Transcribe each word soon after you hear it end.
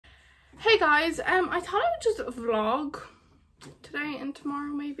Hey guys, I thought I would just vlog today and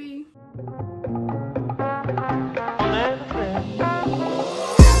tomorrow maybe.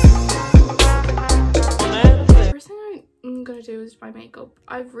 First thing I'm gonna do is my makeup.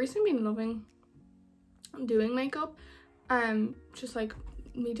 I've recently been loving doing makeup, just like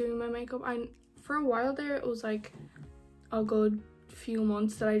me doing my makeup. For a while there it was like a good few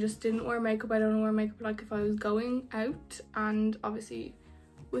months that I just didn't wear makeup. I don't wear makeup like if I was going out, and obviously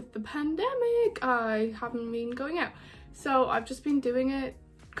with the pandemic I haven't been going out, so I've just been doing it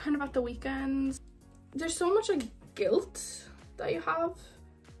kind of at the weekends. There's so much like guilt that you have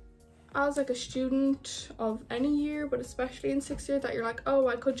as like a student of any year, but especially in 6th year, that you're like, oh,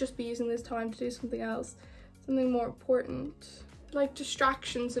 I could just be using this time to do something else, something more important. Like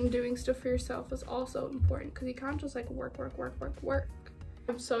distractions and doing stuff for yourself is also important, because you can't just like work.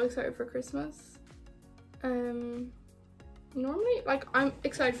 I'm so excited for Christmas. Normally, like, I'm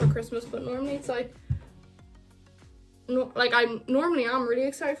excited for Christmas, but normally it's like, no, like I'm really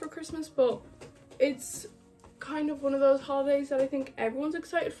excited for Christmas, but it's kind of one of those holidays that I think everyone's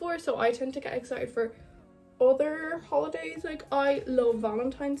excited for, so I tend to get excited for other holidays. Like, I love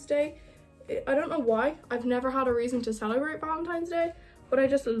Valentine's Day. I don't know why. I've never had a reason to celebrate Valentine's Day, but I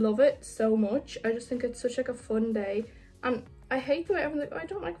just love it so much. I just think it's such like a fun day, and I hate the way everyone's like, oh, I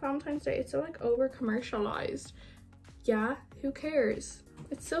don't like Valentine's Day, it's so like over commercialized. Yeah, who cares?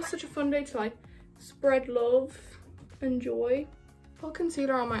 It's still such a fun day to like spread love and joy. Put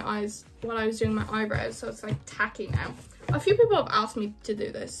concealer on my eyes while I was doing my eyebrows, so it's like tacky now. A few people have asked me to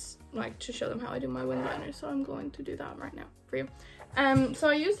do this, like to show them how I do my wing liner, so I'm going to do that right now for you. So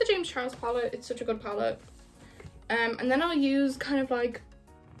I use the James Charles palette. It's such a good palette. And then I'll use kind of like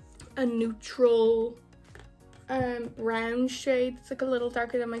a neutral round shade. It's like a little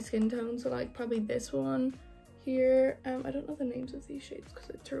darker than my skin tone, so like probably this one here. I don't know the names of these shades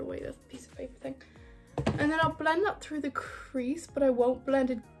because I threw away the piece of paper thing. And then I'll blend that through the crease, but I won't blend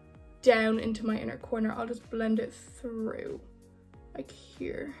it down into my inner corner. I'll just blend it through, like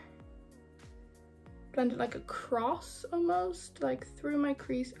here. Blend it like across almost, like through my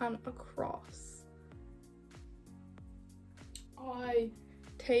crease and across. I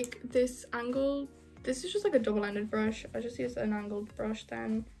take this angled, this is just like a double-ended brush. I just use an angled brush,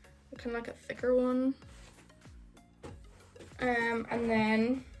 then kind of like a thicker one. And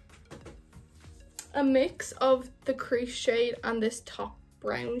then a mix of the crease shade and this top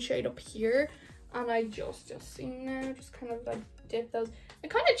brown shade up here, and I just see now, just kind of like dip those.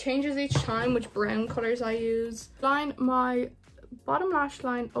 It kind of changes each time which brown colors I use. Line my bottom lash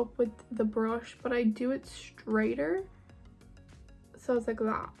line up with the brush, but I do it straighter, so it's like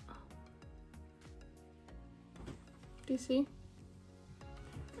that. Do you see?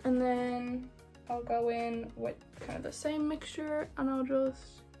 And then I'll go in with kind of the same mixture, and I'll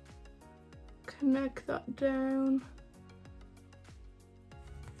just connect that down.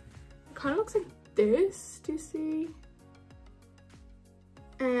 It kind of looks like this, do you see?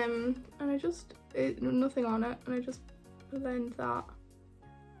 And I just, nothing on it, and I just blend that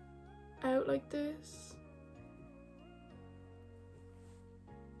out like this.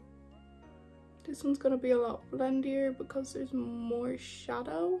 This one's gonna be a lot blendier because there's more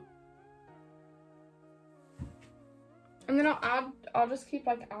shadow. And then I'll just keep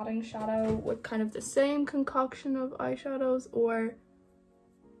like adding shadow with kind of the same concoction of eyeshadows, or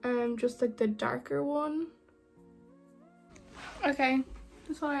just like the darker one. Okay,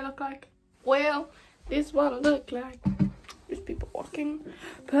 this is what I look like. Well, this is what I look like. There's people walking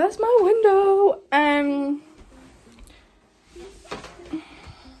past my window.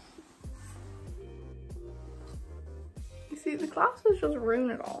 You see, the glasses just ruin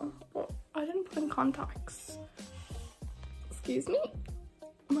it all. But I didn't put in contacts. Excuse me,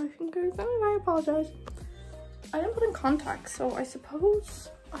 my fingers, I apologize. I didn't put in contacts, so I suppose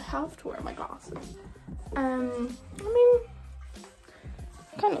I have to wear my glasses. I mean,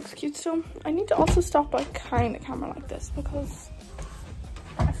 it kind of looks cute still. I need to also stop like carrying the camera like this, because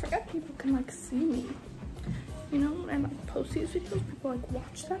I forget people can like see me, you know, and like post these videos, people like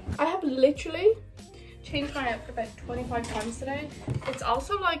watch them. I have literally changed my outfit about 25 times today. It's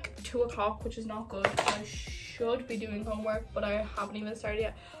also like 2 o'clock, which is not good. I should be doing homework, but I haven't even started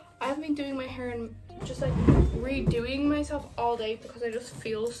yet. I have been doing my hair and just like redoing myself all day because I just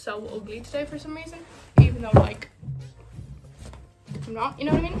feel so ugly today for some reason, even though like I'm not, you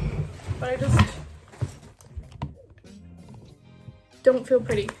know what I mean? But I just don't feel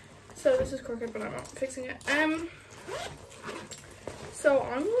pretty. So this is crooked, but I'm not fixing it. So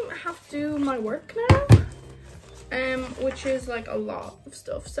I'm gonna have to do my work now, which is like a lot of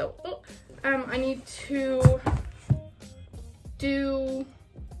stuff. So I need to do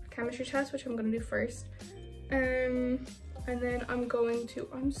chemistry test, which I'm going to do first. And then I'm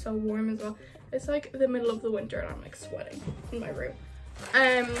so warm as well. It's like the middle of the winter and I'm like sweating in my room.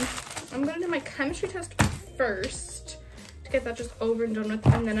 I'm going to do my chemistry test first to get that just over and done with.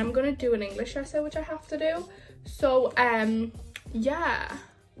 And then I'm going to do an English essay, which I have to do. So, yeah.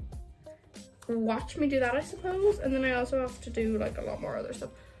 Watch me do that, I suppose. And then I also have to do like a lot more other stuff.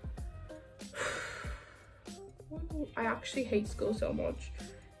 I actually hate school so much.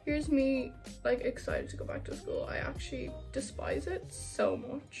 Here's me like excited to go back to school. I actually despise it so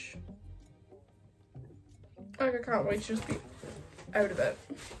much. Like, I can't wait to just be out of it.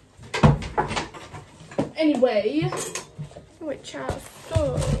 Anyway, wait, chat.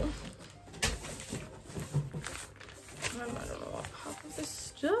 So I don't know what half of this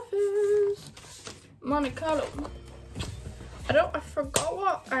stuff is. Monte Carlo. I forgot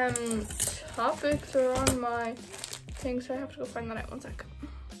what topics are on my thing, so I have to go find that out. 1 second.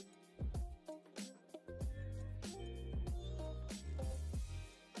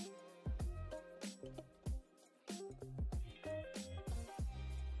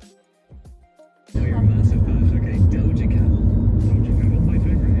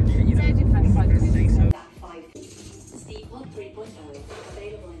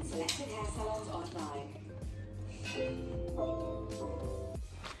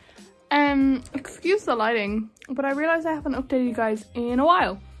 Excuse the lighting, but I realized I haven't updated you guys in a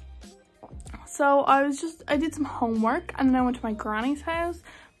while. So I did some homework and then I went to my granny's house,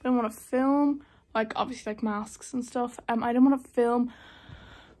 but I didn't want to film, like obviously like masks and stuff. I didn't want to film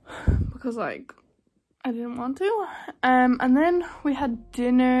because like I didn't want to. And then we had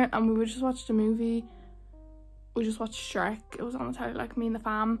dinner and we just watched a movie. We just watched Shrek. It was on the telly, like me and the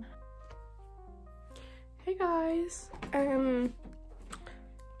fam. Hey guys.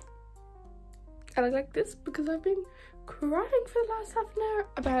 I look like this because I've been crying for the last half an hour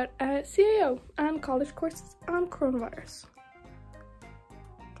about CAO and college courses and coronavirus.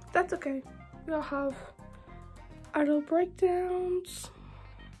 That's okay. We all have our little breakdowns.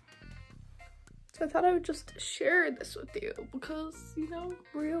 So I thought I would just share this with you because, you know,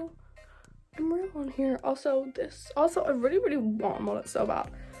 I'm real on here. Also, I really want a mullet so bad.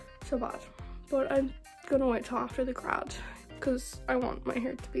 But I'm gonna wait till after the grad, because I want my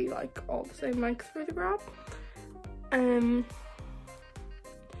hair to be like all the same length for the grad. So I'm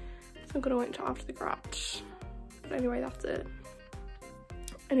gonna wait until after the grad. But anyway, that's it.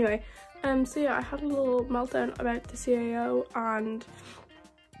 Anyway, so yeah, I had a little meltdown about the CAO and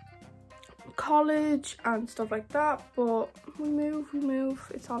college and stuff like that, but we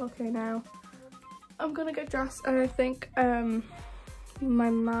move, it's all okay now. I'm gonna get dressed and I think my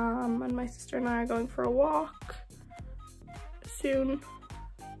mom and my sister and I are going for a walk soon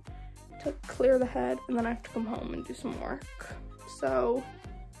to clear the head, and then I have to come home and do some work. So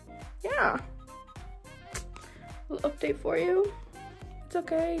yeah, a little update for you. It's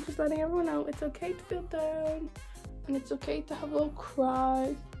okay, just letting everyone know it's okay to feel down and it's okay to have a little cry.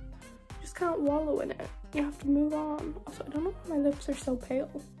 You just can't wallow in it, you have to move on. Also, I don't know why my lips are so pale.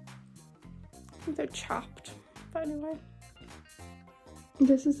 I think they're chapped, but anyway.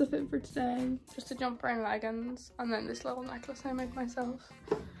 This is the fit for today. Just a jumper and leggings, and then this little necklace I made myself.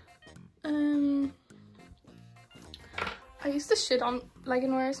 I used to shit on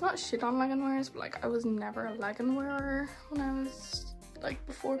legging wears, not shit on legging wears, but like I was never a legging wearer when I was like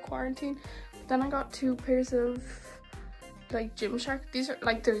before quarantine. But then I got 2 pairs of like Gymshark. These are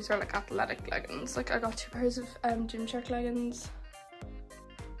like athletic leggings. Like I got 2 pairs of Gymshark leggings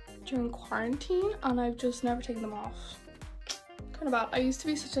during quarantine, and I've just never taken them off. Kind of bad. I used to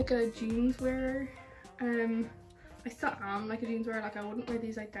be such like a jeans wearer. I still am like a jeans wearer. Like I wouldn't wear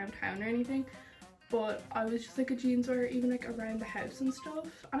these like downtown or anything, but I was just like a jeans wearer even like around the house and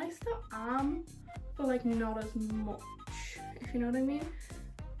stuff, and I still am, but like not as much, if you know what I mean.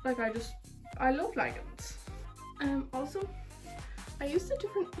 Like I love leggings. Also I used a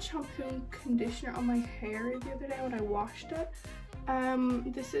different shampoo and conditioner on my hair the other day when I washed it. I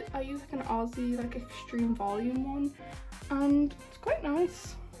use like an Aussie like extreme volume one, and it's quite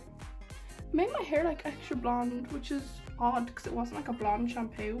nice. It made my hair like extra blonde, which is odd because it wasn't like a blonde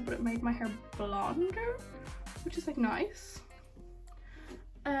shampoo, but it made my hair blonder, which is like nice.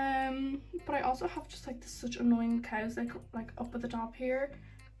 But I also have just like such annoying cows like up at the top here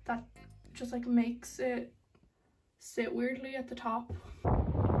that just like makes it sit weirdly at the top.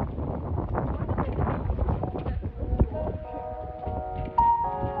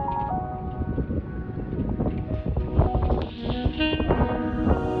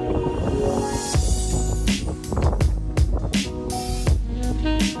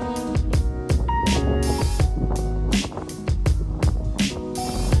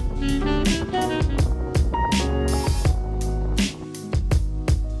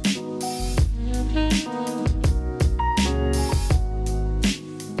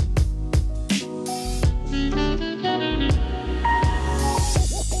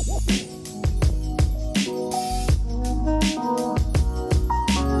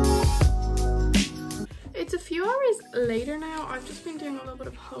 a little bit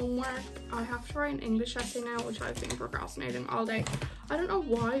of homework. I have to write an English essay now, which I've been procrastinating all day. I don't know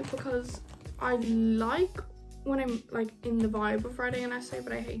why, because I like when I'm like in the vibe of writing an essay,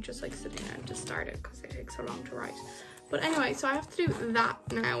 but I hate just like sitting down to start it because it takes so long to write. But anyway, so I have to do that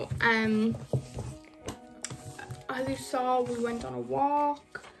now. As you saw, we went on a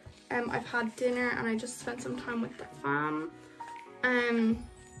walk. I've had dinner and I just spent some time with the fam.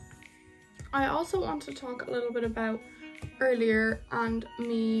 I also want to talk a little bit about earlier and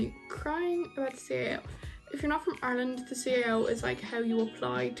me crying about the CAO. If you're not from Ireland, the CAO is like how you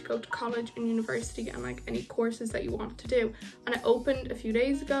apply to go to college and university and like any courses that you want to do. And it opened a few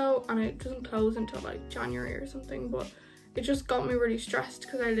days ago and it doesn't close until like January or something, but it just got me really stressed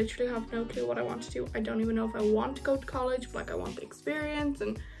because I literally have no clue what I want to do. I don't even know if I want to go to college, but like I want the experience,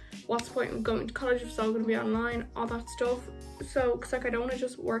 and what's the point of going to college if it's all going to be online, all that stuff. So, because like I don't want to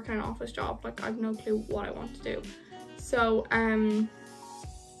just work in an office job, like I have no clue what I want to do. So, I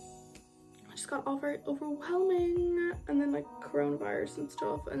just got all very overwhelming, and then like coronavirus and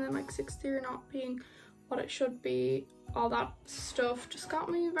stuff, and then like sixth year not being what it should be, all that stuff just got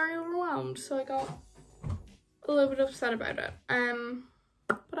me very overwhelmed. So I got a little bit upset about it.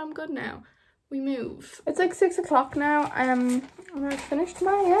 But I'm good now. We move. It's like 6 o'clock now. And I finished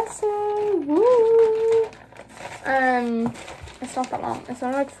my essay. Woo! It's not that long. It's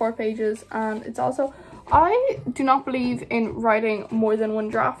only like 4 pages, and it's also, I do not believe in writing more than one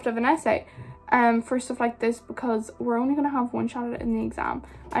draft of an essay for stuff like this, because we're only gonna have one shot at it in the exam.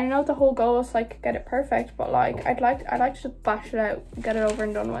 I know the whole goal is like get it perfect, but like I'd like to just bash it out, get it over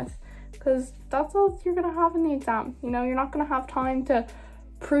and done with, because that's all you're gonna have in the exam. You know, you're not gonna have time to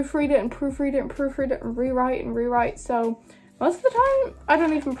proofread it and proofread it and proofread it and rewrite. So most of the time I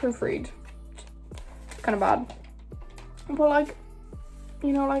don't even proofread. It's kind of bad, but like,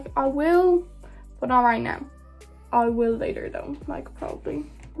 you know, like I will, but not right now. I will later though, like probably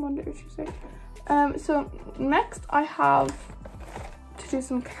Monday or Tuesday. So next I have to do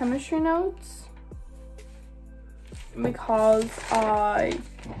some chemistry notes, because I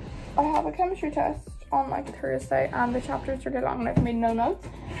have a chemistry test on like Thursday and the chapter is really long and I've made no notes,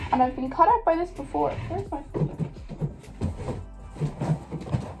 and I've been caught out by this before. Where's my folder?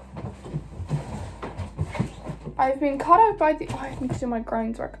 I've been caught out by the, oh, I need to do my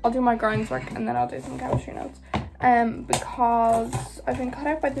grinds work. I'll do my grinds work and then I'll do some chemistry notes. Because I've been caught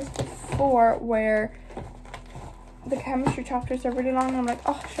out by this before, where the chemistry chapters are really long and I'm like,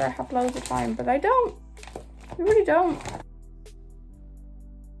 oh sure, I have loads of time, but I don't. I really don't.